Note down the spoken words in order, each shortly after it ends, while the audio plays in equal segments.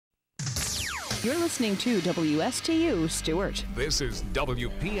You're listening to WSTU Stewart. This is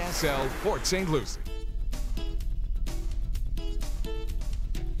WPSL Port St. Lucie.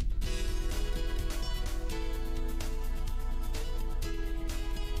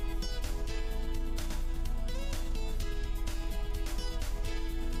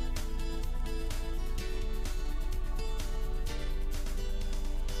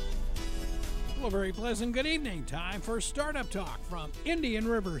 Well, very pleasant good evening. Time for Startup Talk from Indian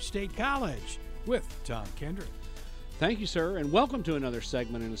River State College with Tom Kendrick. Thank you, sir, and welcome to another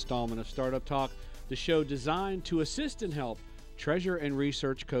segment and installment of Startup Talk, the show designed to assist and help Treasure and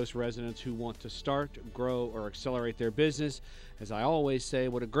Research Coast residents who want to start, grow, or accelerate their business. As I always say,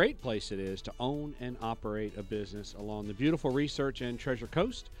 what a great place it is to own and operate a business along the beautiful Research and Treasure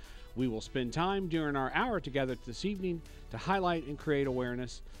Coast. We will spend time during our hour together this evening to highlight and create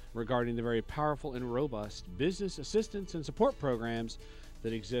awareness regarding the very powerful and robust business assistance and support programs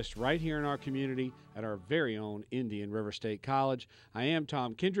that exist right here in our community at our very own Indian River State College. I am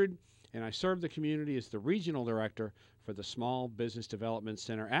Tom Kindred, and I serve the community as the Regional Director for the Small Business Development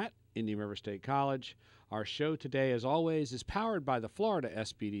Center at Indian River State College. Our show today, as always, is powered by the Florida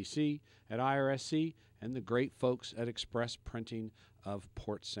SBDC at IRSC and the great folks at Express Printing of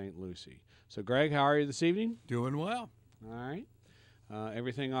Port St. Lucie. So, Greg, how are you this evening? Doing well. All right.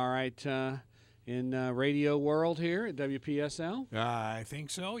 Everything all right in radio world here at WPSL? I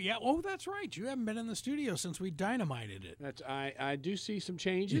think so. Yeah. Oh, that's right. You haven't been in the studio since we dynamited it. I do see some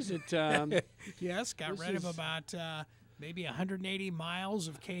changes. It yes, got rid of about maybe 180 miles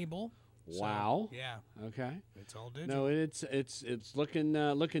of cable. Wow. So, yeah. Okay. It's all digital. No, it's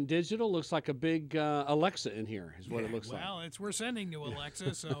looking digital. Looks like a big Alexa in here is what it looks like. Well, we're sending to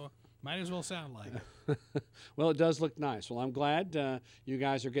Alexa, so might as well sound like it. Well, it does look nice. Well, I'm glad you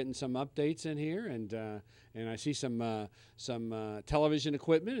guys are getting some updates in here, and I see some television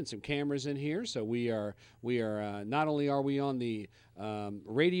equipment and some cameras in here. So we are not only are we on the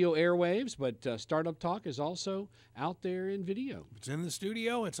radio airwaves, but Startup Talk is also out there in video. It's in the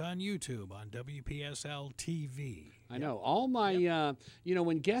studio. It's on YouTube on WPSL TV. I know. All my,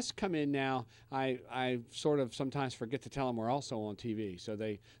 when guests come in now, I sort of sometimes forget to tell them we're also on TV. So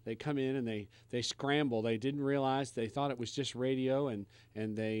they come in and they scramble. They didn't realize, they thought it was just radio, and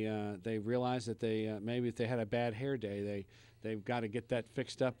they realized that maybe if they had a bad hair day, they've got to get that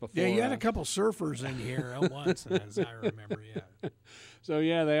fixed up before. Yeah, you had a couple surfers in here at once, as I remember, yeah. So,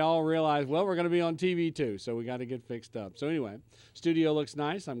 yeah, they all realized, well, we're going to be on TV too, so we got to get fixed up. So, anyway, studio looks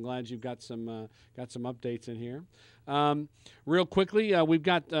nice. I'm glad you've got some updates in here. Real quickly, we've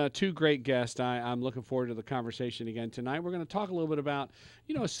got two great guests. I'm looking forward to the conversation again tonight. We're going to talk a little bit about,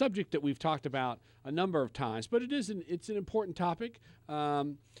 a subject that we've talked about a number of times, but it's an important topic.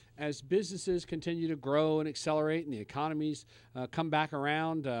 As businesses continue to grow and accelerate and the economies come back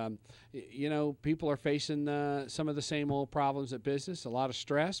around, people are facing some of the same old problems at business, a lot of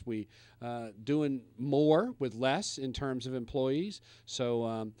stress. We doing more with less in terms of employees, so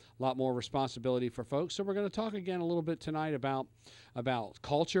a lot more responsibility for folks. So we're going to talk again a little bit tonight about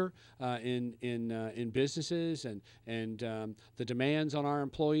culture in businesses and the demands on our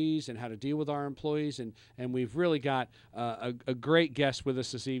employees and how to deal with our employees. And we've really got a great guest with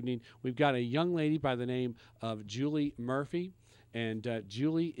us this evening. We've got a young lady by the name of Julie Murphy. And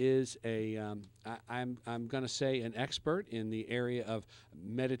Julie is I'm going to say an expert in the area of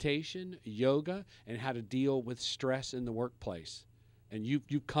meditation, yoga, and how to deal with stress in the workplace. And you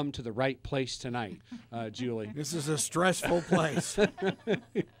come to the right place tonight, Julie. This is a stressful place.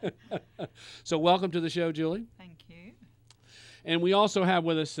 So welcome to the show, Julie. Thank you. And we also have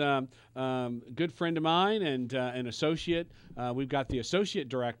with us a good friend of mine and an associate. We've got the associate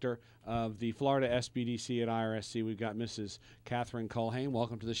director of the Florida SBDC at IRSC. We've got Mrs. Catherine Culhane.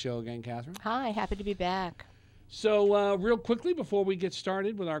 Welcome to the show again, Catherine. Hi, happy to be back. So real quickly, before we get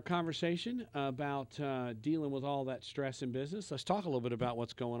started with our conversation about dealing with all that stress in business, let's talk a little bit about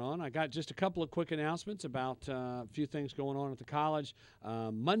what's going on. I got just a couple of quick announcements about a few things going on at the college.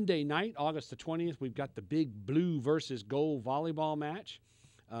 Monday night, August the 20th, we've got the big blue versus gold volleyball match.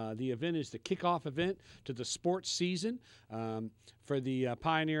 The event is the kickoff event to the sports season for the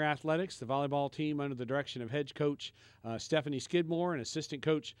Pioneer Athletics. The volleyball team, under the direction of head coach Stephanie Skidmore and assistant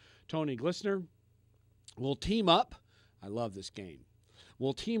coach Tony Glissner, will team up. I love this game.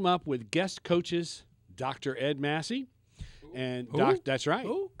 We'll team up with guest coaches Dr. Ed Massey and that's right,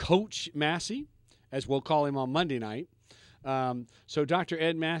 Coach Massey, as we'll call him on Monday night. So Dr.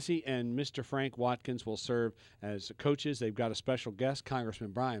 Ed Massey and Mr. Frank Watkins will serve as coaches. They've got a special guest.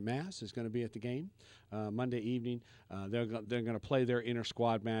 Congressman Brian Mass is going to be at the game Monday evening. They're going to play their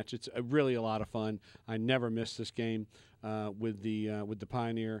inter-squad match. It's really a lot of fun. I never miss this game. with the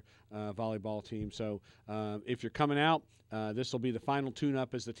Pioneer volleyball team. So if you're coming out, this will be the final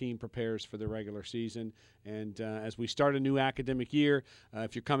tune-up as the team prepares for the regular season. And as we start a new academic year,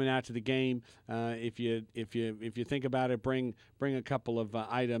 if you're coming out to the game, if you think about it, bring a couple of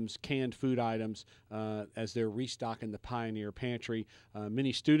items, canned food items, as they're restocking the Pioneer Pantry.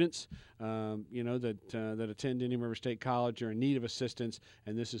 Many students, that attend Indian River State College are in need of assistance,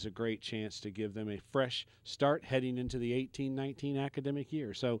 and this is a great chance to give them a fresh start heading into the 18-19 academic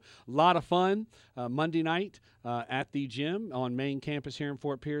year. So a lot of fun Monday night at the gym on main campus here in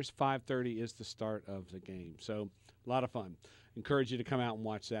Fort Pierce. 5:30 is the start of the game. So a lot of fun. Encourage you to come out and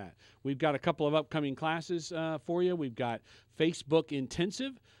watch that. We've got a couple of upcoming classes for you. We've got Facebook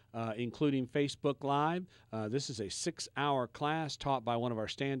Intensive, including Facebook Live. This is a 6-hour class taught by one of our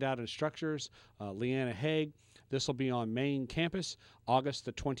standout instructors, Leanna Haig. This will be on main campus August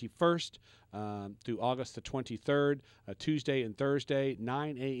the 21st through August the 23rd, Tuesday and Thursday,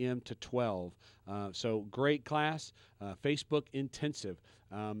 9 a.m. to 12. So great class, Facebook Intensive.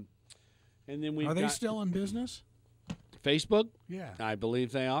 And then we've Are they got still in business? Facebook? Yeah. I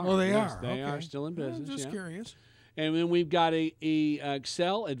believe they are. Oh, they Yes, are. They Okay. are still in business. Just yeah. curious. And then we've got a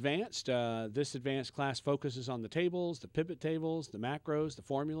Excel Advanced. This advanced class focuses on the tables, the pivot tables, the macros, the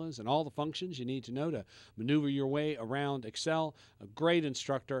formulas, and all the functions you need to know to maneuver your way around Excel. A great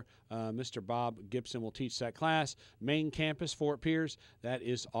instructor, Mr. Bob Gibson, will teach that class. Main campus, Fort Pierce. That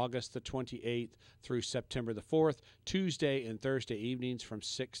is August the 28th through September the 4th, Tuesday and Thursday evenings from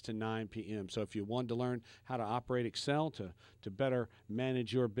 6 to 9 p.m. So if you want to learn how to operate Excel to better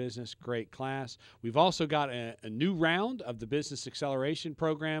manage your business, great class. We've also got a new round of the Business Acceleration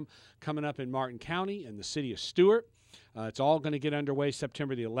Program coming up in Martin County and the city of Stuart. It's all going to get underway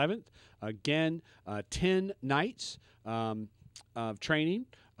September the 11th. Again, 10 nights of training.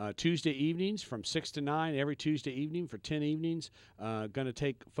 Tuesday evenings from 6 to 9, every Tuesday evening for 10 evenings. Going to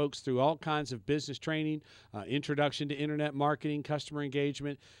take folks through all kinds of business training, introduction to internet marketing, customer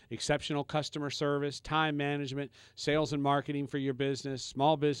engagement, exceptional customer service, time management, sales and marketing for your business,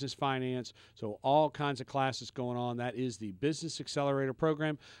 small business finance. So all kinds of classes going on. That is the Business Accelerator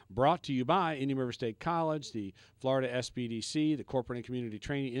Program, brought to you by Indian River State College, the Florida SBDC, the Corporate and Community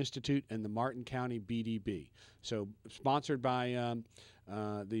Training Institute, and the Martin County BDB. So sponsored by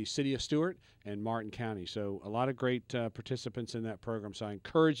the city of Stuart and Martin County. So a lot of great participants in that program. So I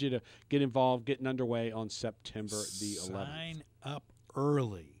encourage you to get involved, getting underway on September the 11th. Sign up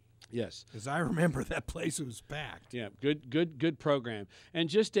early. Yes. Because I remember that place was packed. Yeah, good program. And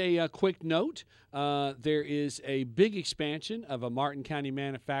just a quick note, there is a big expansion of a Martin County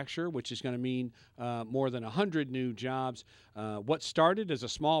manufacturer, which is going to mean more than 100 new jobs. What started as a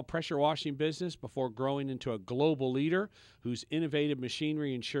small pressure washing business before growing into a global leader whose innovative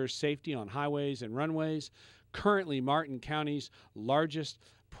machinery ensures safety on highways and runways. Currently, Martin County's largest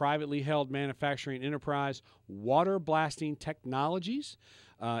privately held manufacturing enterprise, Water Blasting Technologies,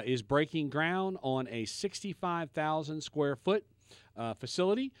 is breaking ground on a 65,000 square foot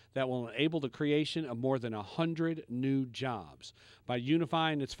facility that will enable the creation of more than 100 new jobs. By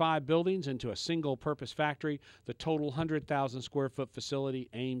unifying its 5 buildings into a single-purpose factory, the total 100,000 square foot facility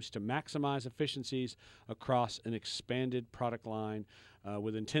aims to maximize efficiencies across an expanded product line,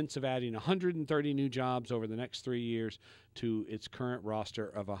 with intents of adding 130 new jobs over the next 3 years to its current roster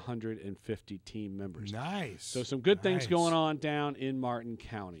of 150 team members. Nice. So some good things going on down in Martin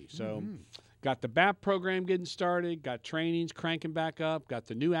County. So got the BAP program getting started, got trainings cranking back up, got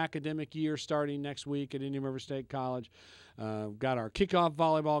the new academic year starting next week at Indian River State College. Got our kickoff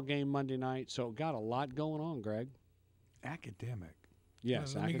volleyball game Monday night. So got a lot going on, Greg. Academic.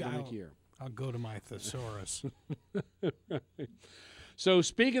 Yes, Well, academic year. I'll go to my thesaurus. So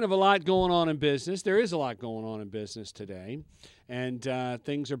speaking of a lot going on in business, there is a lot going on in business today, and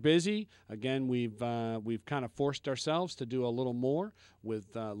things are busy. Again, we've kind of forced ourselves to do a little more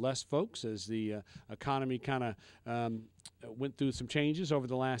with less folks as the economy kind of went through some changes over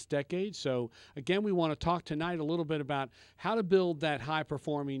the last decade. So again, we want to talk tonight a little bit about how to build that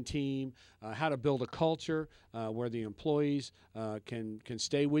high-performing team, how to build a culture where the employees can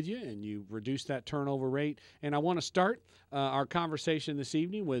stay with you and you reduce that turnover rate. And I want to start our conversation this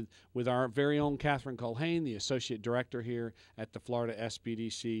evening with our very own Catherine Culhane, the Associate Director here at the Florida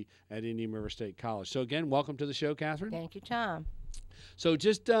SBDC at Indian River State College. So again, welcome to the show, Catherine. Thank you, Tom. So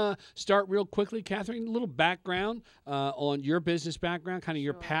just start real quickly, Catherine, a little background on your business background, kind of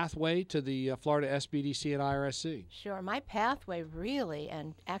your pathway to the Florida SBDC at IRSC. Sure. My pathway really,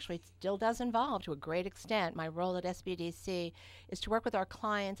 and actually it still does involve to a great extent, my role at SBDC is to work with our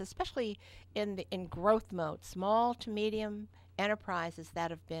clients, especially in growth mode, small to medium enterprises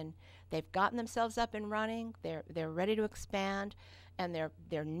that they've gotten themselves up and running. They're ready to expand, and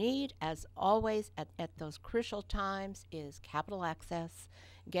their need, as always, at those crucial times, is capital access,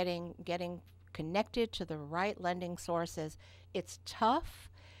 getting connected to the right lending sources. It's tough.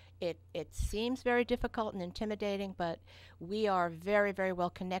 It seems very difficult and intimidating, but we are very, very well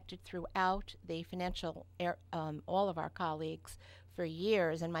connected throughout the financial, all of our colleagues for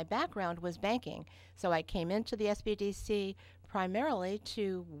years. And my background was banking. So I came into the SBDC primarily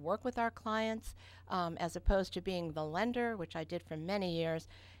to work with our clients as opposed to being the lender, which I did for many years,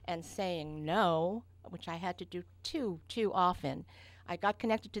 and saying no, which I had to do too often. I got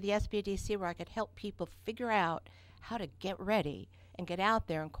connected to the SBDC where I could help people figure out how to get ready and get out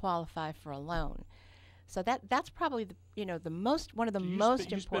there and qualify for a loan. So that's probably one of the most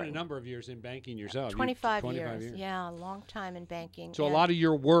important. You spent a number of years in banking yourself. 25 years. Yeah, a long time in banking. So a lot of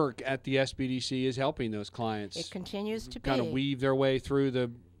your work at the SBDC is helping those clients. It continues to kind of weave their way through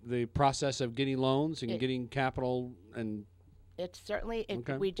the process of getting loans and getting capital and. It certainly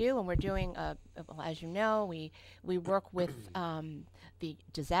we do, and we're doing. As you know, we work with the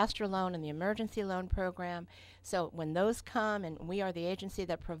disaster loan and the emergency loan program. So when those come, and we are the agency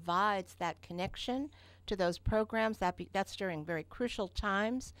that provides that connection to those programs, that's during very crucial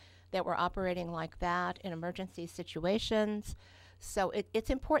times that we're operating like that in emergency situations. So it's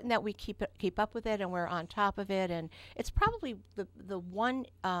important that we keep up with it, and we're on top of it. And it's probably the one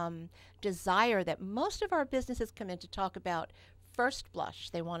desire that most of our businesses come in to talk about. First blush,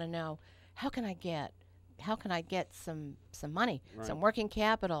 they want to know, how can I get some money, some working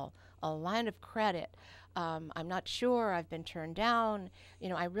capital, a line of credit? I'm not sure. I've been turned down.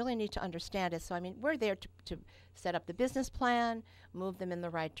 I really need to understand it. So we're there to set up the business plan, move them in the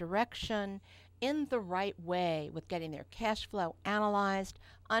right direction, in the right way, with getting their cash flow analyzed,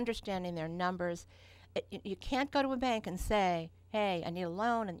 understanding their numbers. You can't go to a bank and say, hey, I need a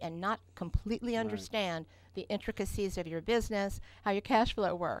loan, and not completely understand the intricacies of your business, how your cash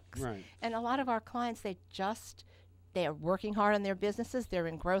flow works. Right. And a lot of our clients, they are working hard on their businesses. They're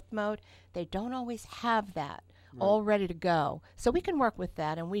in growth mode. They don't always have that all ready to go. So we can work with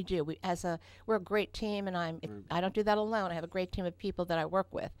that, and we do. We're a great team, and I don't do that alone. I have a great team of people that I work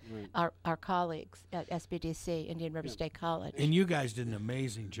with, our colleagues at SBDC, Indian River State College. And you guys did an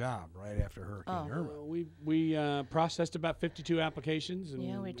amazing job right after Hurricane Irma. We processed about 52 applications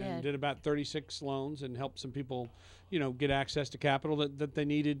and, we did. and did about 36 loans and helped some people, get access to capital that they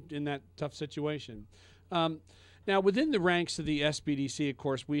needed in that tough situation. Now, within the ranks of the SBDC, of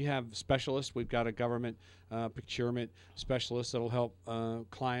course, we have specialists. We've got a government procurement specialist that'll help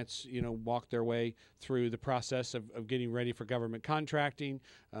clients, walk their way through the process of getting ready for government contracting.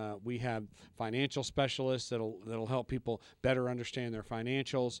 We have financial specialists that'll help people better understand their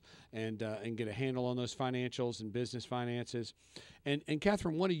financials and get a handle on those financials and business finances. And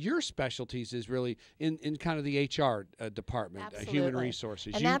Catherine, one of your specialties is really in kind of the HR department, human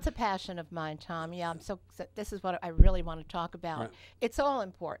resources. And that's a passion of mine, Tom. Yeah, so this is what I really want to talk about. Right. It's all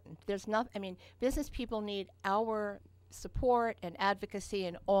important. Business people need our support and advocacy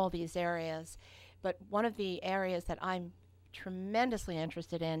in all these areas. But one of the areas that I'm tremendously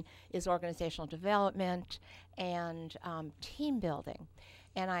interested in is organizational development and team building.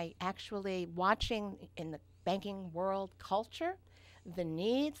 And I actually, watching in the banking world culture, the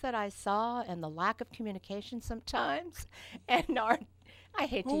needs that I saw and the lack of communication sometimes, and I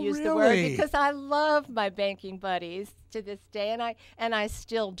hate to use the word because I love my banking buddies to this day, and I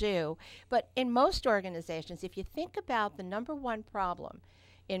still do. But in most organizations, if you think about the number one problem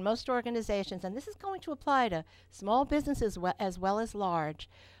in most organizations, and this is going to apply to small businesses as well as large,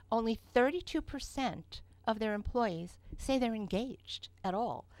 only 32% of their employees say they're engaged at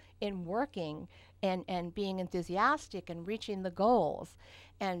all in working and being enthusiastic and reaching the goals.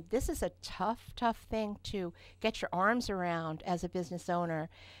 And this is a tough thing to get your arms around as a business owner,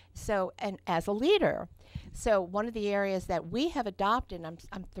 and as a leader. So one of the areas that we have adopted, and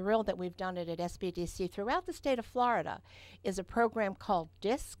I'm thrilled that we've done it at SBDC throughout the state of Florida, is a program called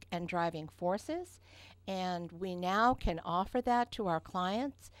DISC and Driving Forces. And we now can offer that to our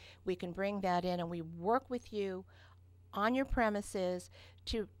clients. We can bring that in, and we work with you on your premises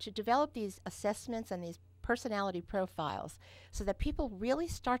to develop these assessments and these personality profiles so that people really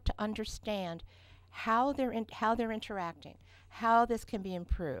start to understand how they're interacting, how this can be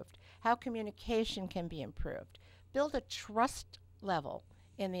improved, how communication can be improved. Build a trust level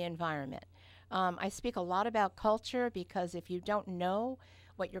in the environment. I speak a lot about culture because if you don't know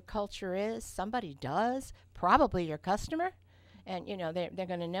what your culture is, somebody does, probably your customer. And, they're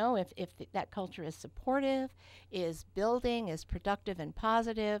going to know if that culture is supportive, is building, is productive and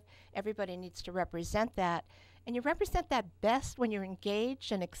positive. Everybody needs to represent that. And you represent that best when you're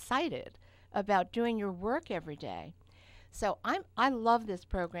engaged and excited about doing your work every day. So I love this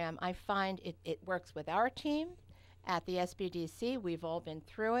program. I find it works with our team at the SBDC. We've all been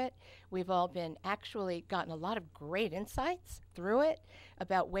through it. We've all been actually gotten a lot of great insights through it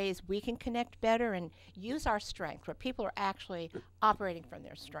about ways we can connect better and use our strength, where people are actually operating from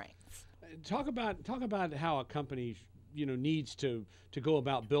their strengths. Talk about how a company needs to go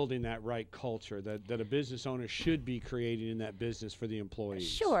about building that right culture that a business owner should be creating in that business for the employees.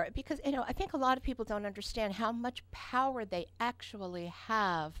 Sure, because I think a lot of people don't understand how much power they actually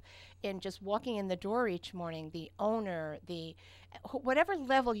have in just walking in the door each morning. The owner, whatever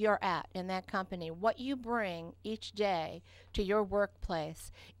level you're at in that company, what you bring each day to your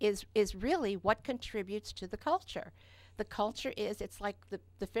workplace is really what contributes to the culture. The culture it's like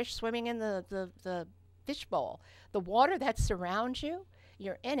the fish swimming in the fish bowl. The water that surrounds you,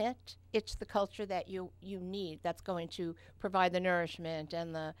 you're in it. It's the culture that you need that's going to provide the nourishment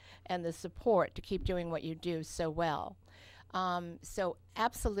and the support to keep doing what you do so well. So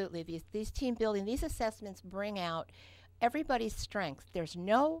absolutely, these team building, these assessments bring out everybody's strengths. There's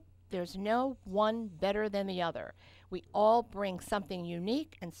no one better than the other. We all bring something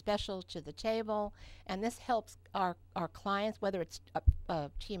unique and special to the table, and this helps our clients, whether it's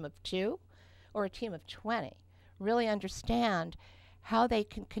a team of 2 or a team of 20, really understand how they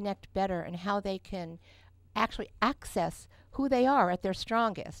can connect better and how they can actually access who they are at their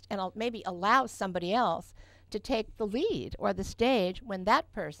strongest, and maybe allow somebody else to take the lead or the stage when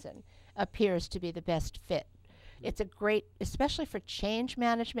that person appears to be the best fit. It's a great, especially for change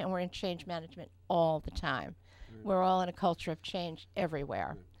management, and we're in change management all the time. We're all in a culture of change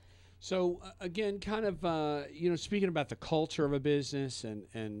everywhere. So again, kind of speaking about the culture of a business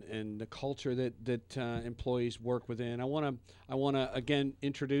and the culture that employees work within, I want to again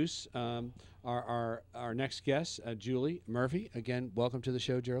introduce our next guest, Julie Murphy. Again, welcome to the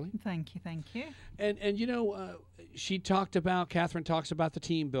show, Julie. Thank you. And Catherine talks about the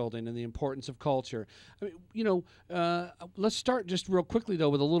team building and the importance of culture. I mean, let's start just real quickly though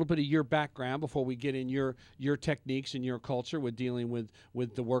with a little bit of your background before we get in your techniques and your culture with dealing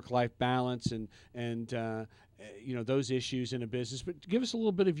with the work-life balance and those issues in a business. But give us a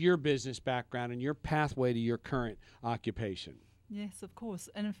little bit of your business background and your pathway to your current occupation. Yes, of course.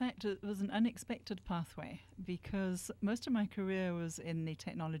 And in fact, it was an unexpected pathway because most of my career was in the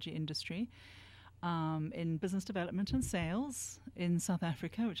technology industry, in business development and sales in South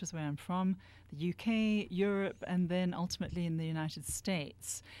Africa, which is where I'm from, the UK, Europe, and then ultimately in the United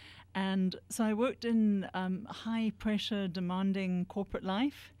States. And so I worked in high-pressure, demanding corporate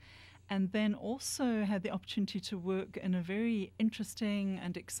life, and then also had the opportunity to work in a very interesting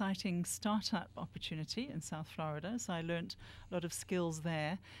and exciting startup opportunity in South Florida. So I learned a lot of skills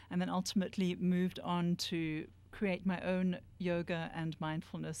there, and then ultimately moved on to create my own yoga and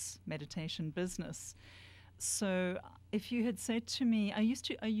mindfulness meditation business. So if you had said to me, I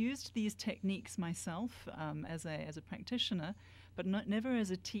used these techniques myself as a practitioner, but never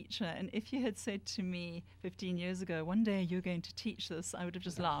as a teacher. And if you had said to me 15 years ago, one day you're going to teach this, I would have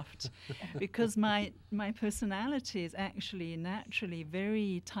just laughed. Because my personality is actually naturally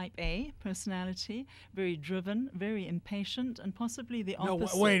very type A personality, very driven, very impatient, and possibly the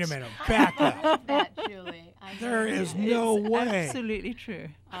opposite. No, wait a minute. Back up. I love that, Julie. There is no way. Absolutely true.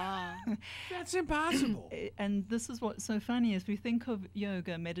 That's impossible. And this is what's so funny is we think of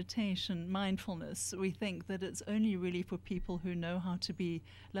yoga, meditation, mindfulness, we think that it's only really for people who know how to be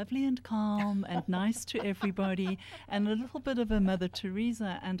lovely and calm and nice to everybody and a little bit of a Mother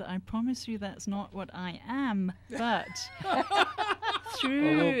Teresa, and I promise you that's not what I am, but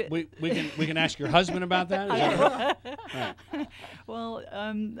through... Well, we can ask your husband about that? Is that right? Right. Well,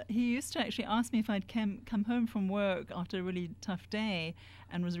 he used to actually ask me if I'd come home from work after a really tough day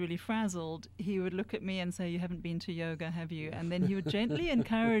and was really frazzled. He would look at me and say, "You haven't been to yoga, have you?" And then he would gently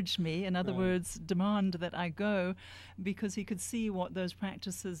encourage me, in other words, demand that I go, because he could see what those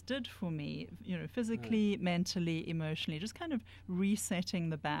practices did for me, physically, mentally, emotionally, just kind of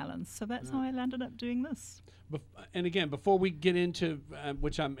resetting the balance. So that's how I landed up doing this. And again, before we get into,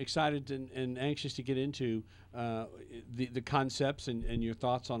 which I'm excited and anxious to get into, the concepts and your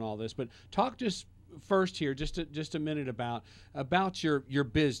thoughts on all this, but talk just first here, just a minute about your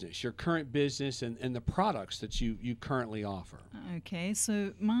business, your current business, and the products that you currently offer. Okay,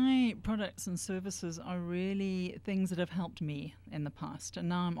 so my products and services are really things that have helped me in the past, and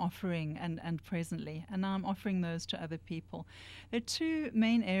now I'm offering, and presently, and now I'm offering those to other people. There are two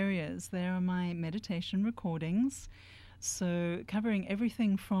main areas. There are my meditation recordings, so covering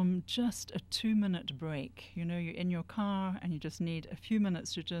everything from just a 2-minute break. You're in your car and you just need a few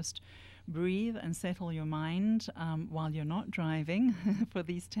minutes to just breathe and settle your mind while you're not driving for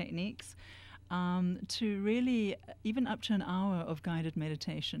these techniques. To really, even up to an hour of guided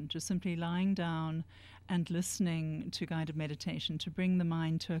meditation, just simply lying down and listening to guided meditation to bring the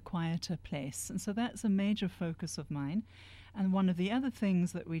mind to a quieter place. And so that's a major focus of mine. And one of the other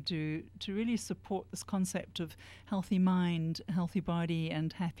things that we do to really support this concept of healthy mind, healthy body,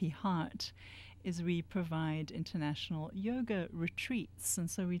 and happy heart is we provide international yoga retreats. And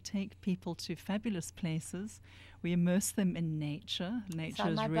so we take people to fabulous places. We immerse them in nature. Nature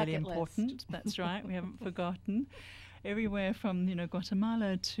is really important. That's right. We haven't forgotten. Everywhere from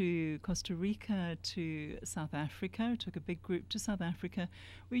Guatemala to Costa Rica to South Africa. Took a big group to South Africa,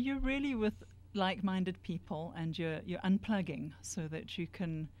 where you're really with like-minded people and you're unplugging so that you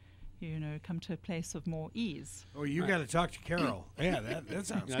can come to a place of more ease. Oh, you got to talk to Carol. Yeah, that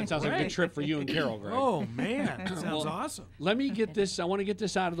sounds That sounds like a good trip for you and Carol, Greg. Oh, man, that sounds awesome. Let me get this. I want to get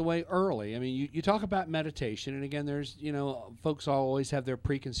this out of the way early. I mean, you talk about meditation, and again, there's, folks always have their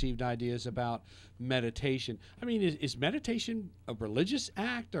preconceived ideas about meditation. I mean, is meditation a religious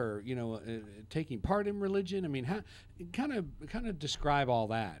act, or taking part in religion? I mean, how kind of describe all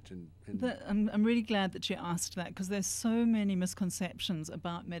that? I'm really glad that you asked that, because there's so many misconceptions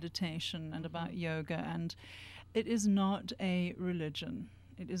about meditation and about yoga, and it is not a religion.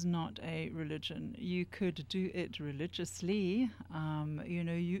 It is not a religion. You could do it religiously.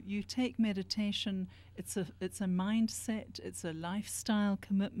 You take meditation. It's a mindset. It's a lifestyle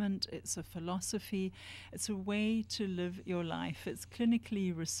commitment. It's a philosophy. It's a way to live your life. It's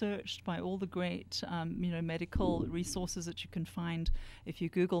clinically researched by all the great medical resources that you can find if you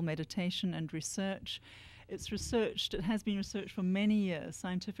Google meditation and research. It's researched. It has been researched for many years.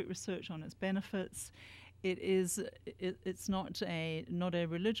 Scientific research on its benefits. It's not a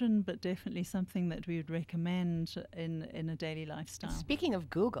religion, but definitely something that we would recommend in a daily lifestyle. Speaking of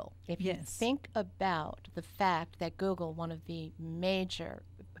Google, if you think about the fact that Google, one of the major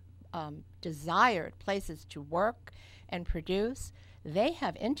desired places to work and produce, they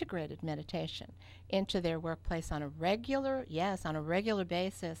have integrated meditation into their workplace on a regular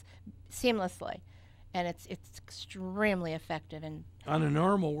basis, seamlessly, and it's extremely effective. And on a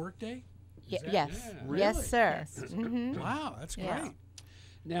normal workday. Yes. Yeah. Really? Yes, sir. Yes. Mm-hmm. Wow, that's great.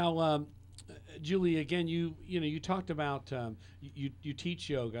 Now, Julie, again, you talked about you teach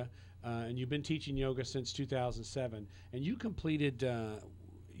yoga, and you've been teaching yoga since 2007, and you completed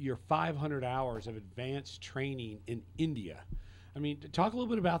your 500 hours of advanced training in India. I mean, talk a little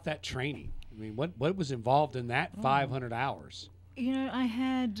bit about that training. I mean, what was involved in that 500 hours? I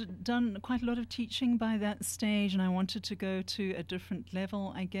had done quite a lot of teaching by that stage, and I wanted to go to a different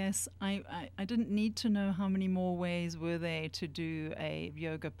level, I guess. I didn't need to know how many more ways were there to do a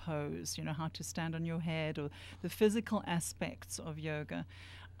yoga pose, how to stand on your head, or the physical aspects of yoga.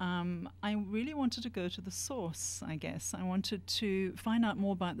 I really wanted to go to the source, I guess. I wanted to find out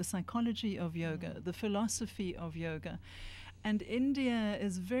more about the psychology of yoga, the philosophy of yoga. And India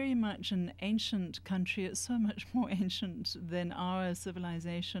is very much an ancient country. It's so much more ancient than our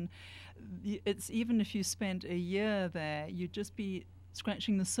civilization. It's even if you spent a year there, you'd just be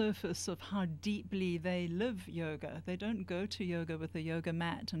scratching the surface of how deeply they live yoga. They don't go to yoga with a yoga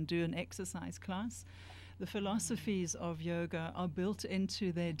mat and do an exercise class. The philosophies of yoga are built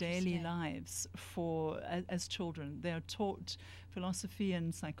into their daily lives as children. They are taught philosophy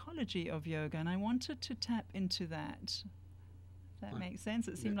and psychology of yoga, and I wanted to tap into that. That makes sense.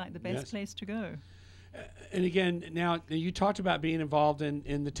 It seemed like the best place to go. And again, now you talked about being involved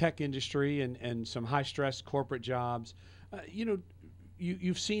in the tech industry and some high-stress corporate jobs.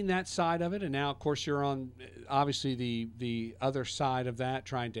 You've seen that side of it, and now, of course, you're on obviously the other side of that,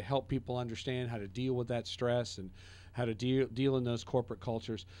 trying to help people understand how to deal with that stress and how to deal in those corporate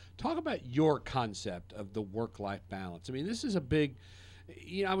cultures. Talk about your concept of the work-life balance. I mean, this is a big.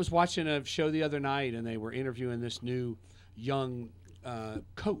 I was watching a show the other night, and they were interviewing this new young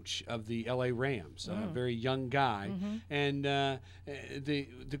coach of the LA Rams, a very young guy, and the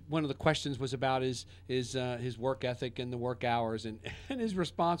one of the questions was about his work ethic and the work hours, and his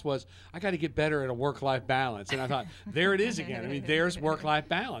response was, "I got to get better at a work-life balance." And I thought, there it is again. I mean, there's work-life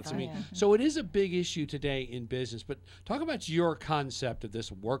balance. I mean, so it is a big issue today in business. But talk about your concept of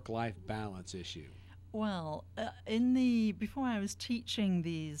this work-life balance issue. Well, before I was teaching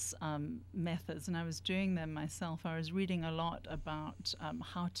these methods, and I was doing them myself, I was reading a lot about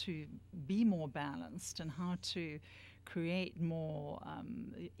how to be more balanced and how to create more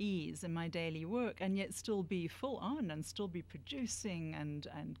ease in my daily work, and yet still be full on and still be producing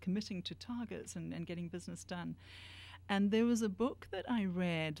and committing to targets and getting business done. And there was a book that I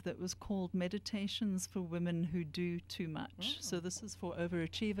read that was called Meditations for Women Who Do Too Much. So this is for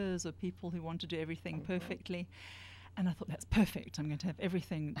overachievers or people who want to do everything perfectly. And I thought, that's perfect. I'm going to have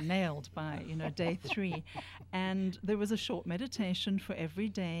everything nailed by, day 3. And there was a short meditation for every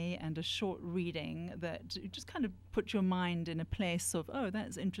day and a short reading that just kind of put your mind in a place of, oh,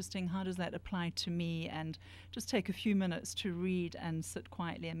 that's interesting. How does that apply to me? And just take a few minutes to read and sit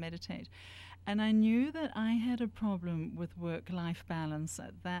quietly and meditate. And I knew that I had a problem with work-life balance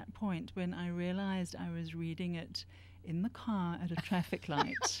at that point when I realized I was reading it in the car at a traffic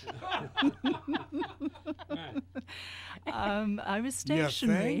light. I was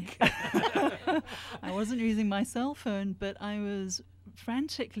stationary. I wasn't using my cell phone, but I was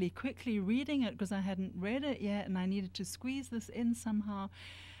frantically, quickly reading it because I hadn't read it yet and I needed to squeeze this in somehow.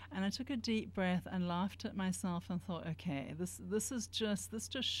 And I took a deep breath and laughed at myself and thought, okay, this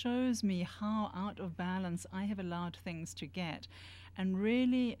just shows me how out of balance I have allowed things to get. And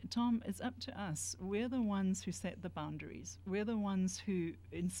really, Tom, it's up to us. We're the ones who set the boundaries. We're the ones who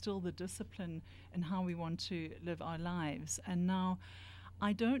instill the discipline in how we want to live our lives. And now,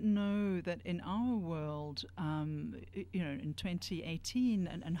 I don't know that in our world, in 2018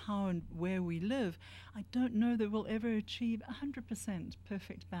 and how and where we live, I don't know that we'll ever achieve 100%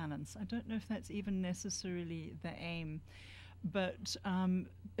 perfect balance. I don't know if that's even necessarily the aim. But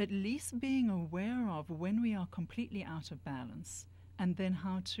at least being aware of when we are completely out of balance and then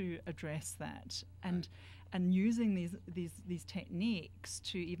how to address that. And using these techniques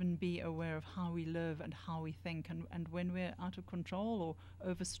to even be aware of how we live and how we think and when we're out of control or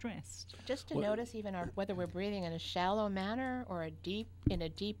overstressed. Just to notice even whether we're breathing in a shallow manner or in a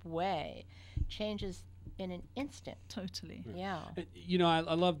deep way changes in an instant. Totally. Yeah.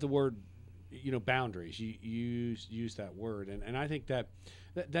 I love the word, boundaries. You use that word, and I think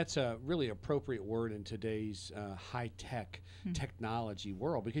that's a really appropriate word in today's high-tech technology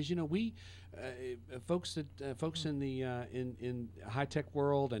world, because we folks in the in high-tech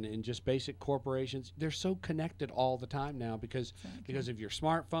world and in just basic corporations, they're so connected all the time now because of your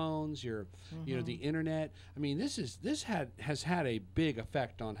smartphones, your the internet. I mean, this has had a big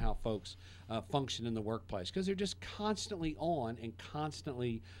effect on how folks function in the workplace, because they're just constantly on and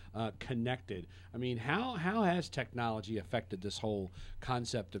constantly connected. I mean, how has technology affected this whole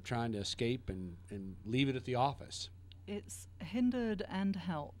concept of trying to escape and leave it at the office? It's hindered and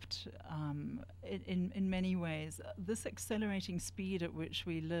helped in many ways. This accelerating speed at which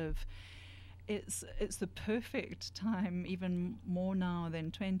we live, it's the perfect time, even more now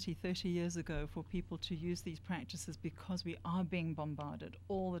than 20, 30 years ago, for people to use these practices, because we are being bombarded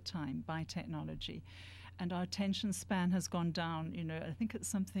all the time by technology. And our attention span has gone down, I think it's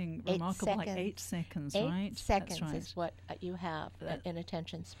something remarkable, like 8 seconds, right? 8 seconds That's right. is what you have in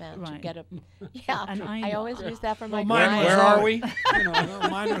attention span to Right. get a... Yeah, And I always use that for my mine clients. was Where are we?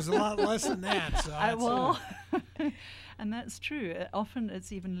 Mine was a lot less than that. So that's, and that's true. Often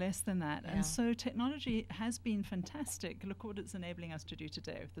it's even less than that. Yeah. And so technology has been fantastic. Look what it's enabling us to do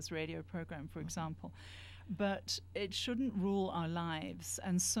today with this radio program, for example. But it shouldn't rule our lives.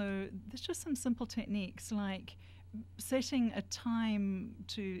 And so there's just some simple techniques like setting a time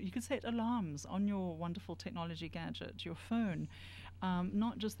you could set alarms on your wonderful technology gadget, your phone.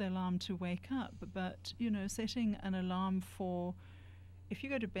 Not just the alarm to wake up, but, setting an alarm for, if you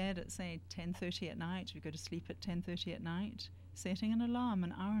go to bed at, say, 10:30 at night, if you go to sleep at 10:30 at night, setting an alarm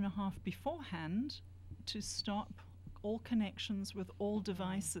an hour and a half beforehand to stop all connections with all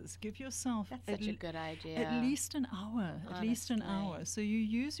devices. Give yourself That's such a good idea. at least an hour. At least an Honestly. hour. So you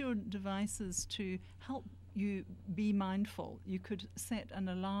use your devices to help you be mindful. You could set an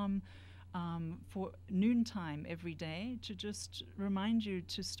alarm for noontime every day to just remind you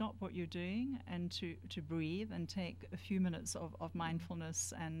to stop what you're doing and to breathe and take a few minutes of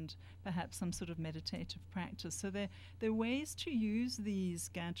mindfulness and perhaps some sort of meditative practice. So there are ways to use these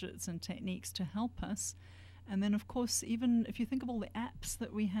gadgets and techniques to help us. And then, of course, even if you think of all the apps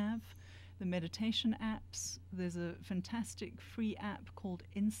that we have, the meditation apps, there's a fantastic free app called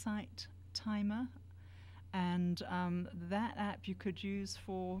Insight Timer. And that app you could use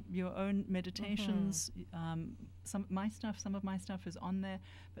for your own meditations. Some of my stuff is on there,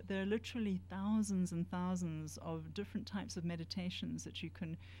 but there are literally thousands and thousands of different types of meditations that you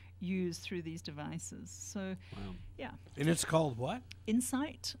can use through these devices. So, yeah. and it's called what?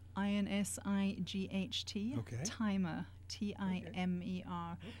 Insight, INSIGHT, Okay. Timer, TIMER. Okay.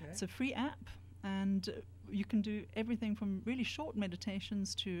 It's a free app, and you can do everything from really short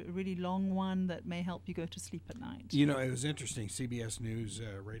meditations to a really long one that may help you go to sleep at night. It was interesting. CBS News,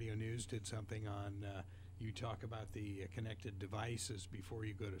 Radio News did something on, you talk about the connected devices before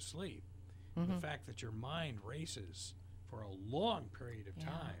you go to sleep. the fact that your mind races for a long period of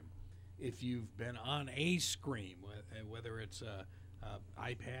time if you've been on a screen, whether it's a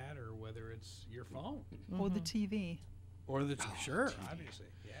iPad or whether it's your phone. Or the TV. Or the sure, obviously,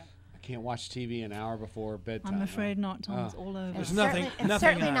 yeah. I can't watch TV an hour before bedtime. I'm afraid not, Tom. It's all over. There's nothing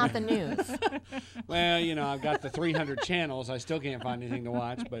certainly on not it. the news. Well, you know, I've got the 300 channels. I still can't find anything to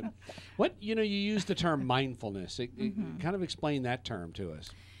watch. But what, you know, you use the term mindfulness. Kind of explain that term to us.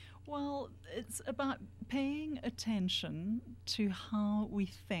 Well, it's about paying attention to how we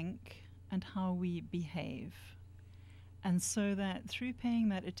think and how we behave. And so that through paying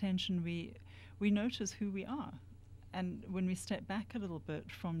that attention, we notice who we are. And when we step back a little bit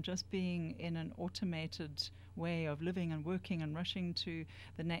from just being in an automated way of living and working and rushing to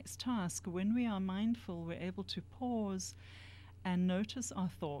the next task, when we are mindful, we're able to pause and notice our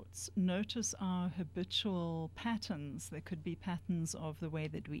thoughts, notice our habitual patterns. There could be patterns of the way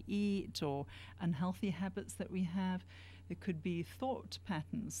that we eat or unhealthy habits that we have. There could be thought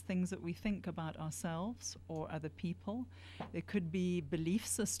patterns, things that we think about ourselves or other people. There could be belief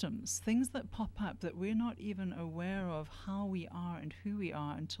systems, things that pop up that we're not even aware of how we are and who we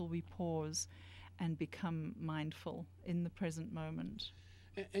are until we pause and become mindful in the present moment.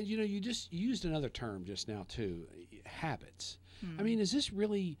 And you know, you just used another term just now too, habits. I mean, is this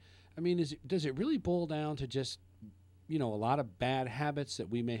really? I mean, does it really boil down to just, you know, a lot of bad habits that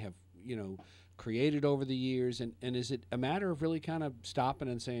we may have, you know, created over the years? And is it a matter of really kind of stopping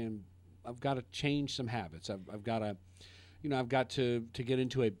and saying, I've got to change some habits. I've got to, you know, I've got to get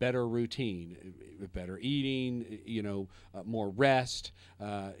into a better routine, better eating, you know, more rest.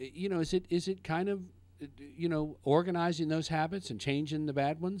 You know, is it kind of, you know, organizing those habits and changing the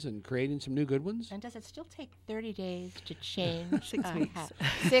bad ones and creating some new good ones? And does it still take 30 days to change? 6 weeks.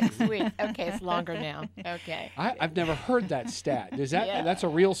 6 weeks. Okay, it's longer now. Okay. I've never heard that stat. Does that Yeah. that's a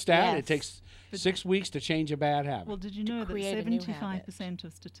real stat? Yes. It takes 6 weeks to change a bad habit. Well, did you know that create a new 75%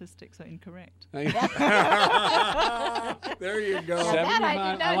 of statistics are incorrect? There you go. That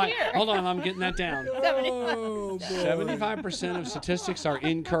I did not hear. Hold on, I'm getting that down. Oh, boy. 75% of statistics are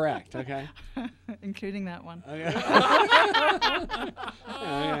incorrect. Okay. Including that one. Okay.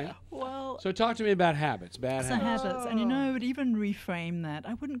 Well, So talk to me about habits. Bad so habits. habits, and you know, I would even reframe that.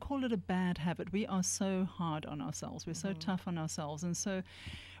 I wouldn't call it a bad habit. We are so hard on ourselves. We're so tough on ourselves. And so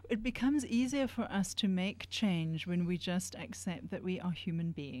it becomes easier for us to make change when we just accept that we are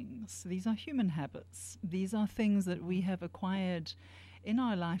human beings. These are human habits. These are things that we have acquired in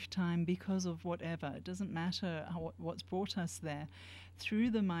our lifetime because of whatever. It doesn't matter what's brought us there.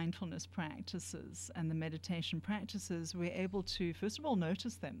 Through the mindfulness practices and the meditation practices, we're able to, first of all,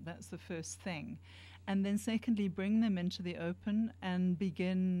 notice them. That's the first thing. And then secondly, bring them into the open and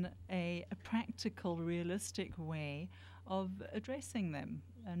begin a practical, realistic way of addressing them.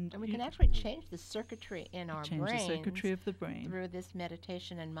 And we can actually change the circuitry in our change brains the circuitry of the brain. through this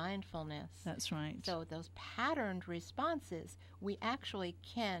meditation and mindfulness. That's right. So those patterned responses, we actually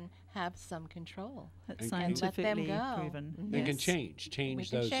can have some control. That's And- and let them scientifically go. proven. Mhm. They can Yes. change We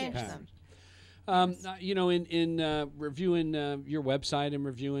can those change patterns. them. You know, in reviewing your website and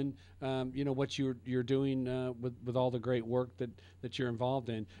reviewing, you know, what you're doing with all the great work that you're involved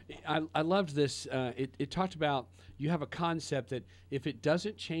in, I loved this. It talked about you have a concept that if it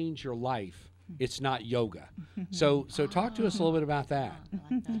doesn't change your life, it's not yoga. So talk to us a little bit about that.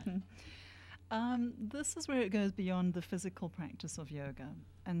 I like that. This is where it goes beyond the physical practice of yoga.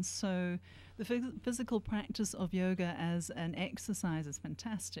 And so the physical practice of yoga as an exercise is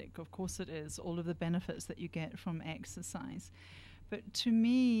fantastic. Of course it is, all of the benefits that you get from exercise. But to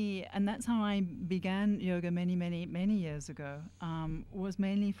me, and that's how I began yoga many, many, many years ago, was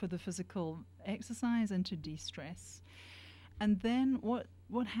mainly for the physical exercise and to de-stress. And then what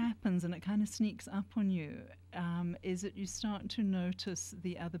happens, and it kind of sneaks up on you, is that you start to notice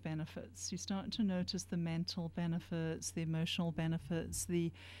the other benefits. You start to notice the mental benefits, the emotional benefits,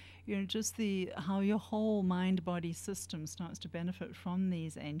 just how your whole mind-body system starts to benefit from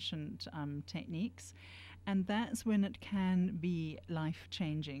these ancient techniques. And that's when it can be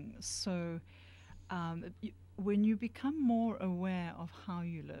life-changing. So when you become more aware of how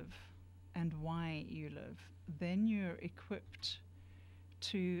you live and why you live, then you're equipped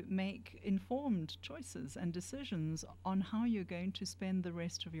to make informed choices and decisions on how you're going to spend the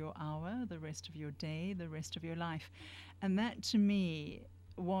rest of your hour, the rest of your day, the rest of your life. And that, to me,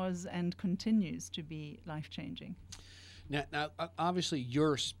 was and continues to be life-changing. Now obviously,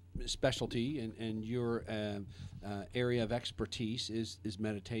 your specialty and your area of expertise is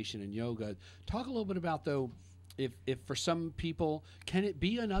meditation and yoga. Talk a little bit about, though, if for some people, can it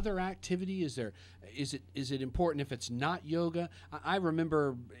be another activity? Is it important if it's not yoga? I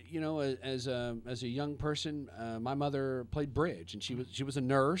remember, as a young person, my mother played bridge, and she was a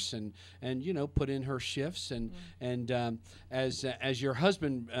nurse, and put in her shifts, and as your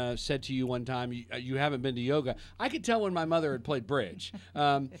husband said to you one time, you haven't been to yoga. I could tell when my mother had played bridge,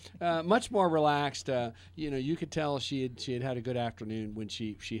 much more relaxed. You could tell she had a good afternoon when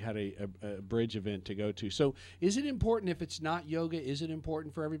she had a bridge event to go to. So is it important if it's not yoga? Is it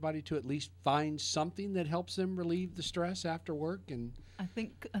important for everybody to at least find something that helps them relieve the stress after work? And I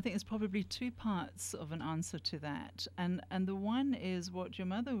think there's probably two parts of an answer to that, and the one is what your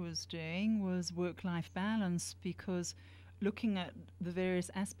mother was doing was work-life balance, because looking at the various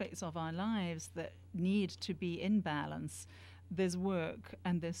aspects of our lives that need to be in balance. There's work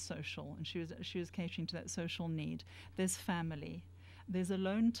and there's social, and she was catering to that social need. There's family. There's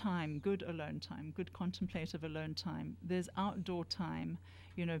alone time, good contemplative alone time. There's outdoor time,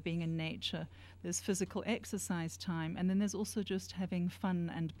 being in nature. There's physical exercise time, and then there's also just having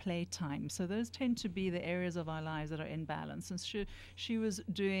fun and play time. So those tend to be the areas of our lives that are in balance. And she was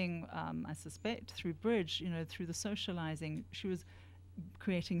doing, I suspect, through bridge, through the socializing, she was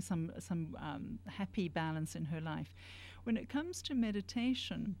creating some happy balance in her life. When it comes to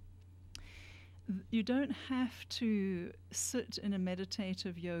meditation, you don't have to sit in a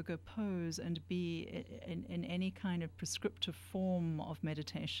meditative yoga pose and be in any kind of prescriptive form of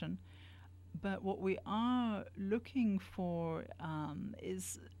meditation. But what we are looking for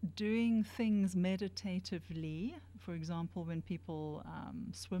is doing things meditatively. For example, when people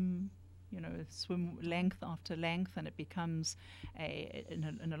swim, swim length after length, and it becomes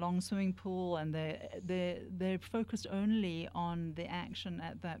in a long swimming pool, and they're focused only on the action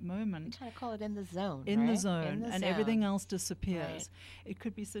at that moment. We kind of call it in the zone. In right? the zone, and everything else disappears. Right. It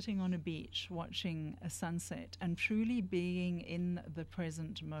could be sitting on a beach watching a sunset and truly being in the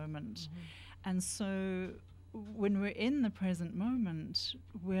present moment. And so when we're in the present moment,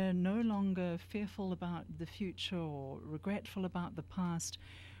 we're no longer fearful about the future or regretful about the past.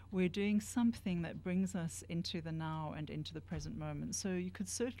 We're doing something that brings us into the now and into the present moment. So you could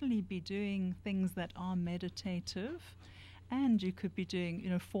certainly be doing things that are meditative, and you could be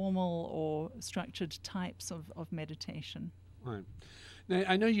doing, formal or structured types of meditation. Right. Now,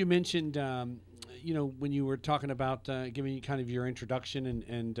 I know you mentioned, when you were talking about giving kind of your introduction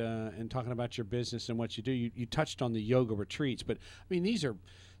and talking about your business and what you do, you touched on the yoga retreats. But I mean, these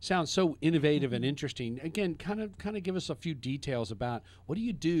sound so innovative and interesting. Again, kind of give us a few details about what do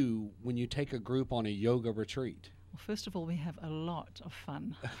you do when you take a group on a yoga retreat? Well, first of all, we have a lot of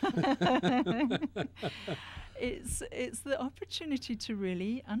fun. It's the opportunity to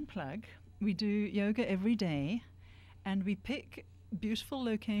really unplug. We do yoga every day, and we pick beautiful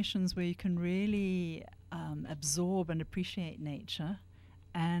locations where you can really absorb and appreciate nature.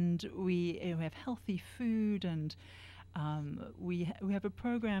 And we have healthy food, and we have a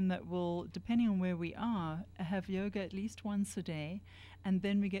program that will, depending on where we are, have yoga at least once a day, and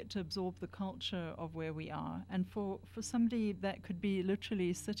then we get to absorb the culture of where we are. And for somebody, that could be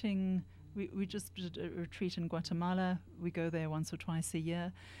literally sitting. We just did a retreat in Guatemala. We go there once or twice a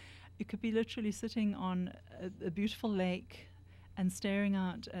year. It could be literally sitting on a beautiful lake and staring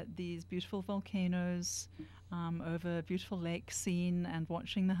out at these beautiful volcanoes over a beautiful lake scene, and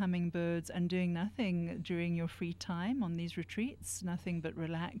watching the hummingbirds, and doing nothing during your free time on these retreats, nothing but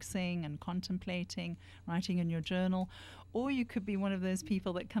relaxing and contemplating, writing in your journal. Or you could be one of those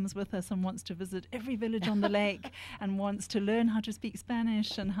people that comes with us and wants to visit every village on the lake and wants to learn how to speak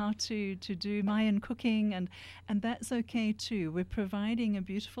Spanish and how to do Mayan cooking, and that's okay too. We're providing a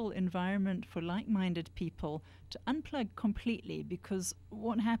beautiful environment for like-minded people to unplug completely, because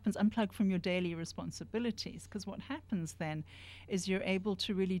what happens, unplug from your daily responsibilities, because what happens then is you're able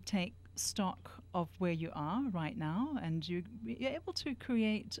to really take stock of where you are right now, and you're able to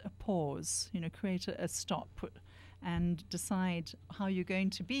create a pause, create a stop, and decide how you're going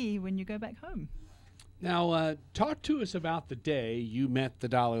to be when you go back home. Now, talk to us about the day you met the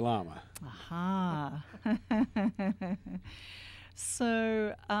Dalai Lama. Aha.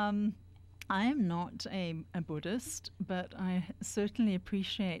 So, I am not a Buddhist, but I certainly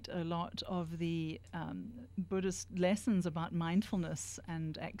appreciate a lot of the Buddhist lessons about mindfulness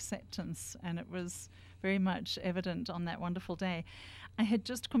and acceptance, and it was very much evident on that wonderful day. I had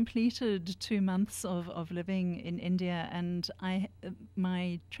just completed 2 months of living in India, and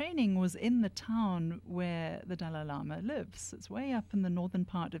my training was in the town where the Dalai Lama lives. It's way up in the northern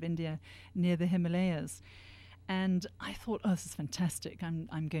part of India, near the Himalayas. And I thought, oh, this is fantastic.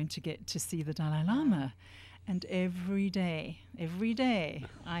 I'm going to get to see the Dalai Lama. And every day,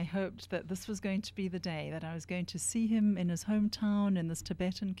 I hoped that this was going to be the day that I was going to see him in his hometown, in this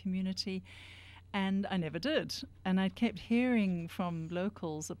Tibetan community. And I never did. And I kept hearing from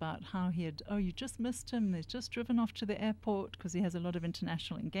locals about how he had, oh, you just missed him. He's just driven off to the airport because he has a lot of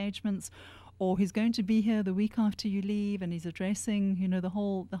international engagements. Or he's going to be here the week after you leave and he's addressing, the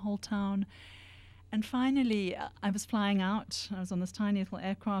whole town. And finally, I was flying out. I was on this tiny little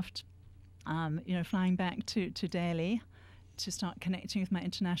aircraft, flying back to Delhi to start connecting with my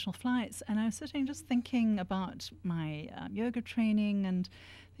international flights. And I was sitting just thinking about my yoga training and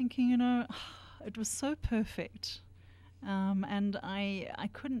thinking, it was so perfect. And I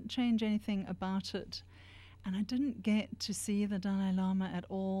couldn't change anything about it. And I didn't get to see the Dalai Lama at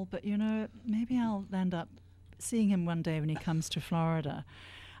all. But, maybe I'll end up seeing him one day when he comes to Florida.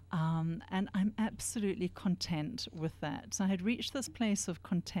 And I'm absolutely content with that. So I had reached this place of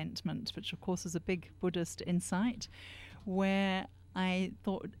contentment, which of course is a big Buddhist insight, where I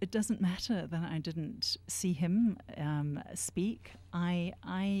thought it doesn't matter that I didn't see him speak.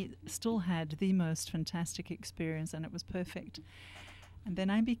 I still had the most fantastic experience and it was perfect. And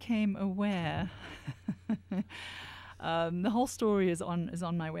then I became aware, the whole story is on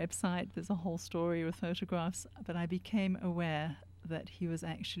my website. There's a whole story with photographs, but I became aware that he was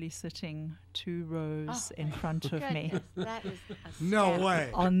actually sitting 2 rows in front of me. That is No way.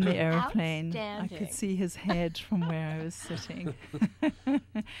 On the airplane. I Outstanding. could see his head from where I was sitting.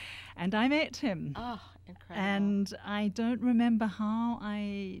 And I met him. Oh, incredible. And I don't remember how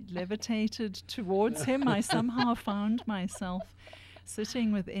I levitated towards him. I somehow found myself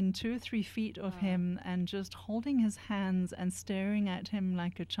sitting within 2 or 3 feet of him and just holding his hands and staring at him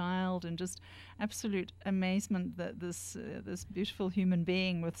like a child in just absolute amazement that this beautiful human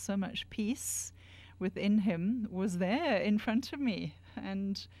being with so much peace within him was there in front of me.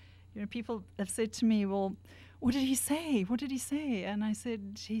 And people have said to me, well, what did he say? What did he say? And I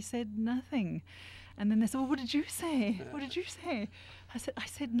said, he said nothing. And then they said, well, what did you say? What did you say? I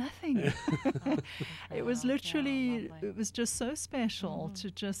said nothing. It was literally, it was just so special to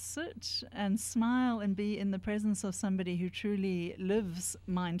just sit and smile and be in the presence of somebody who truly lives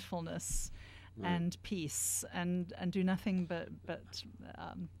mindfulness and peace and do nothing but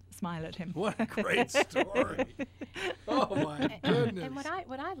smile at him. What a great story. Oh, my goodness. And what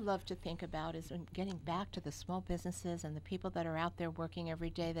I love to think about is when getting back to the small businesses and the people that are out there working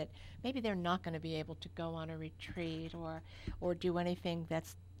every day that maybe they're not going to be able to go on a retreat or do anything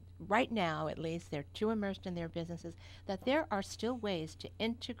that's right now, at least, they're too immersed in their businesses, that there are still ways to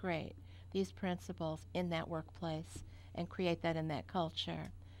integrate these principles in that workplace and create that in that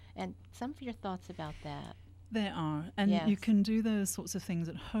culture. And some of your thoughts about that. There are, and you can do those sorts of things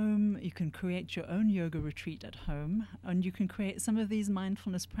at home. You can create your own yoga retreat at home, and you can create some of these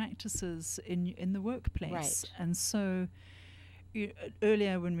mindfulness practices in the workplace. Right. And so,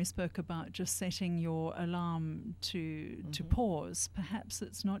 earlier when we spoke about just setting your alarm to pause, perhaps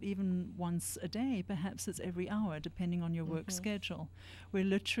it's not even once a day. Perhaps it's every hour, depending on your work schedule, where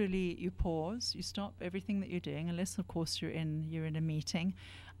literally you pause, you stop everything that you're doing, unless of course you're in a meeting.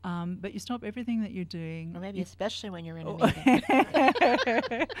 But you stop everything that you're doing. Or maybe especially when you're in a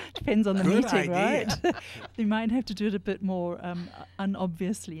meeting. Depends on the Good meeting, idea. right? You might have to do it a bit more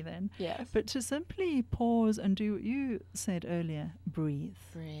unobviously then. Yes. But to simply pause and do what you said earlier, breathe.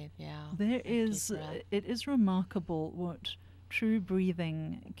 Breathe, yeah. There Deep is, breath. it is remarkable what true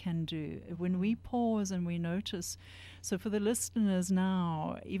breathing can do. When we pause and we notice, so for the listeners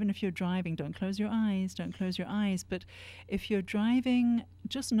now, even if you're driving, don't close your eyes, but if you're driving,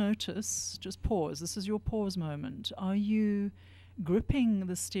 just notice, just pause. This is your pause moment. Are you gripping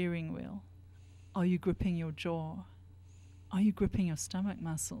the steering wheel? Are you gripping your jaw? Are you gripping your stomach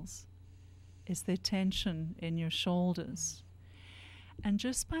muscles? Is there tension in your shoulders? And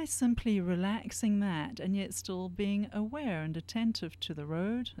just by simply relaxing that and yet still being aware and attentive to the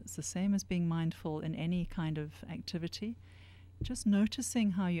road, it's the same as being mindful in any kind of activity, just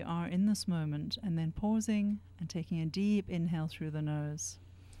noticing how you are in this moment and then pausing and taking a deep inhale through the nose.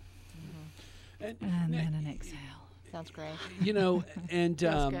 And then an exhale. Sounds great. And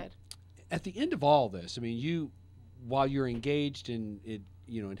Sounds good. at the end of all this, I mean, while you're engaged in it,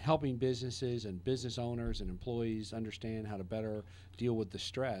 in helping businesses and business owners and employees understand how to better deal with the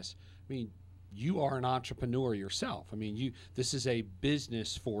stress, I mean, you are an entrepreneur yourself. I mean, this is a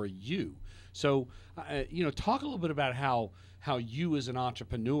business for you. So, talk a little bit about how you as an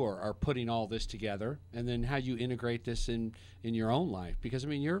entrepreneur are putting all this together, and then how you integrate this in your own life. Because I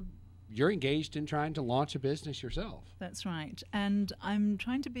mean, you're engaged in trying to launch a business yourself. That's right. And I'm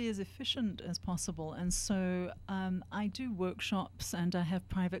trying to be as efficient as possible. And so I do workshops, and I have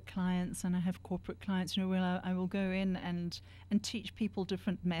private clients and I have corporate clients, where I will go in and teach people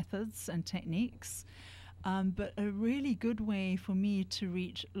different methods and techniques. But a really good way for me to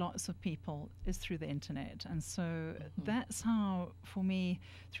reach lots of people is through the internet. And so that's how, for me,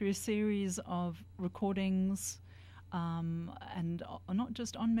 through a series of recordings, and not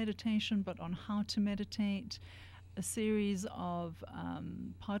just on meditation, but on how to meditate, a series of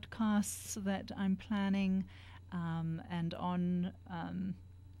podcasts that I'm planning, and on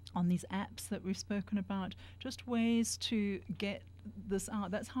these apps that we've spoken about, just ways to get this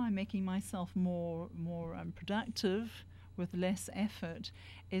out. That's how I'm making myself more productive with less effort,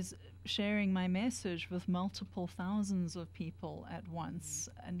 is sharing my message with multiple thousands of people at once,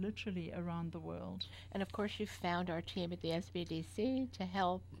 and literally around the world. And of course, you found our team at the SBDC to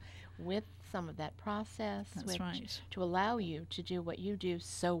help with some of that process, That's right. to allow you to do what you do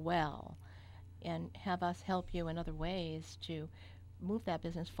so well, and have us help you in other ways to move that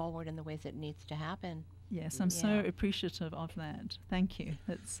business forward in the ways it needs to happen. Yes, I'm so appreciative of that. Thank you.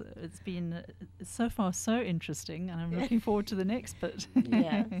 It's been so far so interesting, and I'm looking forward to the next bit.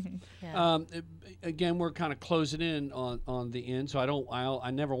 Yes. Yeah. Again, we're kind of closing in on the end, so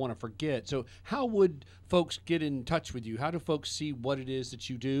I never want to forget. So how would folks get in touch with you? How do folks see what it is that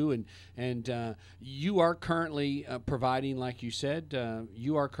you do? And you are currently providing, like you said,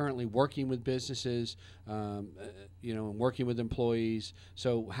 you are currently working with businesses, and working with employees.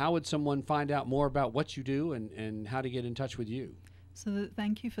 So how would someone find out more about what you do and how to get in touch with you? So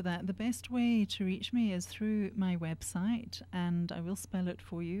thank you for that. The best way to reach me is through my website, and I will spell it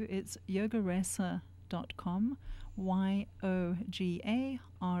for you. It's yogaressa.com,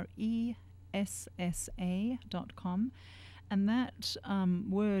 yogaressa.com. And that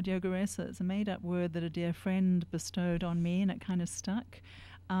word, yogaressa, is a made-up word that a dear friend bestowed on me, and it kind of stuck.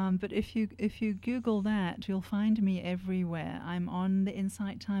 But if you Google that, you'll find me everywhere. I'm on the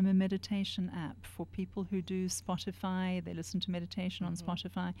Insight Timer Meditation app for people who do Spotify. They listen to meditation on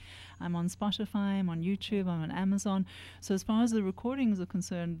Spotify. I'm on Spotify. I'm on YouTube. I'm on Amazon. So as far as the recordings are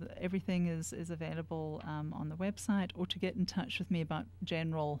concerned, everything is available on the website, or to get in touch with me about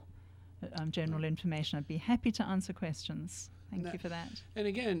general information. I'd be happy to answer questions. Thank you for that. And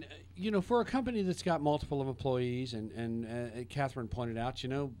again, for a company that's got multiple of employees, and Catherine pointed out,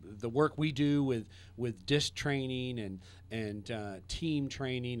 the work we do with DISC training and team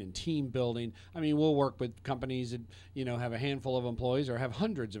training and team building. I mean, we'll work with companies that have a handful of employees or have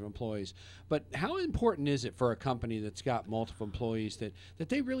hundreds of employees. But how important is it for a company that's got multiple employees that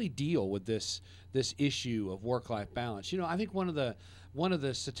they really deal with this issue of work-life balance? I think one of the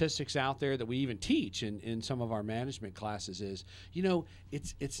statistics out there that we even teach in some of our management classes is,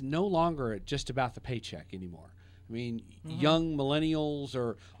 it's no longer just about the paycheck anymore. I mean, young millennials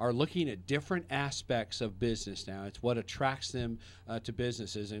are looking at different aspects of business now. It's what attracts them to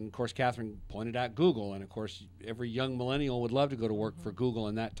businesses. And, of course, Catherine pointed out Google. And, of course, every young millennial would love to go to work for Google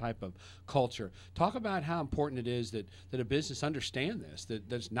and that type of culture. Talk about how important it is that a business understand this,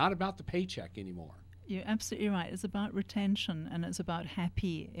 that it's not about the paycheck anymore. You're absolutely right. It's about retention, and it's about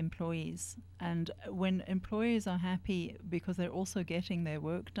happy employees. And when employees are happy because they're also getting their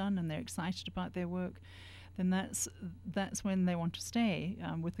work done and they're excited about their work, then that's when they want to stay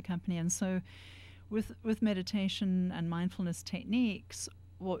with the company. And so with meditation and mindfulness techniques,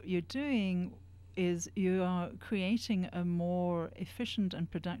 what you're doing is you are creating a more efficient and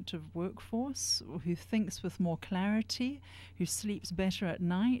productive workforce who thinks with more clarity, who sleeps better at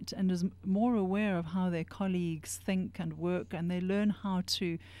night, and is more aware of how their colleagues think and work, and they learn how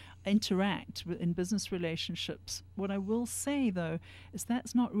to interact in business relationships. What I will say, though, is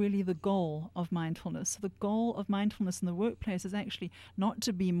that's not really the goal of mindfulness. The goal of mindfulness in the workplace is actually not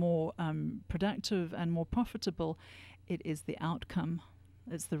to be more productive and more profitable. It is the outcome.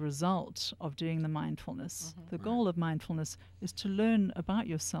 It's the result of doing the mindfulness. The goal of mindfulness is to learn about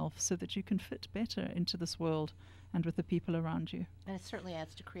yourself so that you can fit better into this world and with the people around you. And it certainly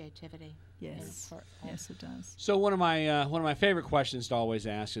adds to creativity. Yes, yes, it does. So one of my favorite questions to always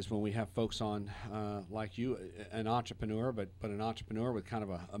ask is when we have folks on like you, an entrepreneur, but an entrepreneur with kind of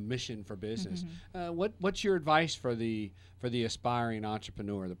a mission for business. What's your advice for the aspiring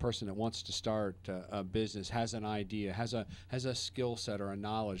entrepreneur, the person that wants to start a business, has an idea, has a skill set or a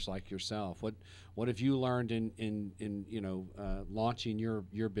knowledge like yourself? What have you learned in launching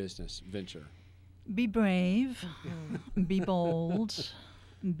your business venture? Be brave, be bold,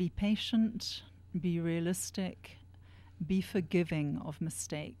 be patient, be realistic, be forgiving of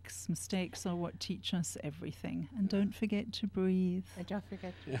mistakes. Mistakes are what teach us everything. And don't forget to breathe. And don't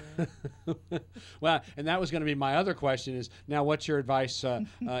forget to breathe. Well, and that was going to be my other question is, now what's your advice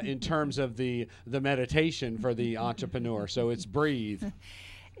in terms of the meditation for the entrepreneur? So it's breathe.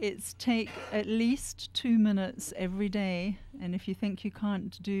 It's take at least 2 minutes every day. And if you think you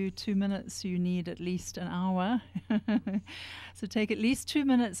can't do 2 minutes, you need at least an hour. So take at least 2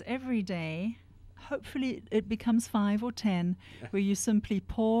 minutes every day. Hopefully it becomes 5 or 10, where you simply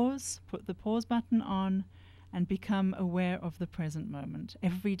pause, put the pause button on, and become aware of the present moment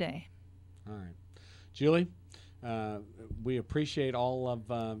every day. All right. Julie, we appreciate all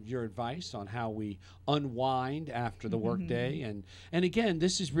of your advice on how we unwind after the workday. And again,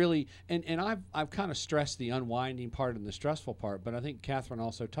 this is really, and I've kind of stressed the unwinding part and the stressful part, but I think Catherine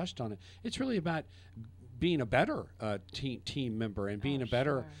also touched on it. It's really about being a better team member and being a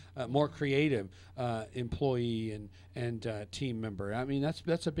better, more creative employee and team member. I mean,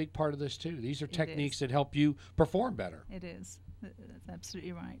 that's a big part of this too. These are techniques that help you perform better. It is. That's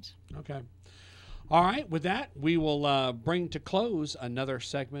absolutely right. Okay. All right. With that, we will bring to close another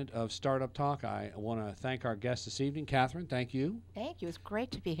segment of Startup Talk. I want to thank our guest this evening. Catherine, thank you. Thank you. It's great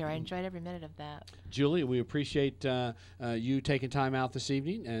to be here. I enjoyed every minute of that. Julie, we appreciate you taking time out this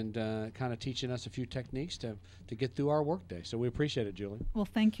evening and kind of teaching us a few techniques to get through our workday. So we appreciate it, Julie. Well,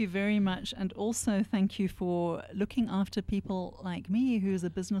 thank you very much. And also thank you for looking after people like me, who's a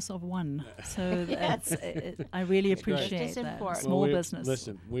business of one. So that's, I really appreciate that. Important. Small business.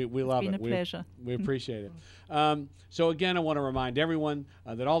 Listen, we love it. It's been a pleasure. We appreciate it. So again, I want to remind everyone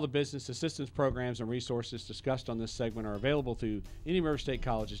that all the business assistance programs and resources discussed on this segment are available through any River State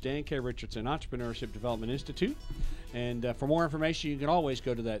College's Dan K. Richardson Entrepreneurship Development Institute. And for more information, you can always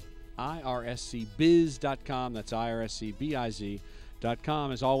go to that IRSCbiz.com. That's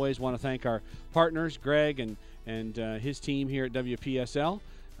IRSCbiz.com. As always, want to thank our partners, Greg and his team here at WPSL,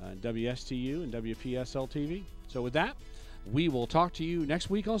 WSTU, and WPSL TV. So with that, we will talk to you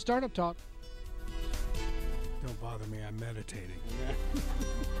next week on Startup Talk. Don't bother me. I'm meditating.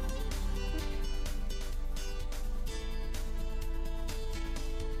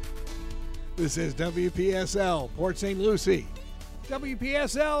 This is WPSL, Port St. Lucie.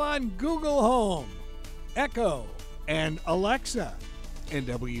 WPSL on Google Home, Echo, and Alexa. And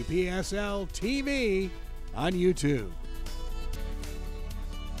WPSL TV on YouTube.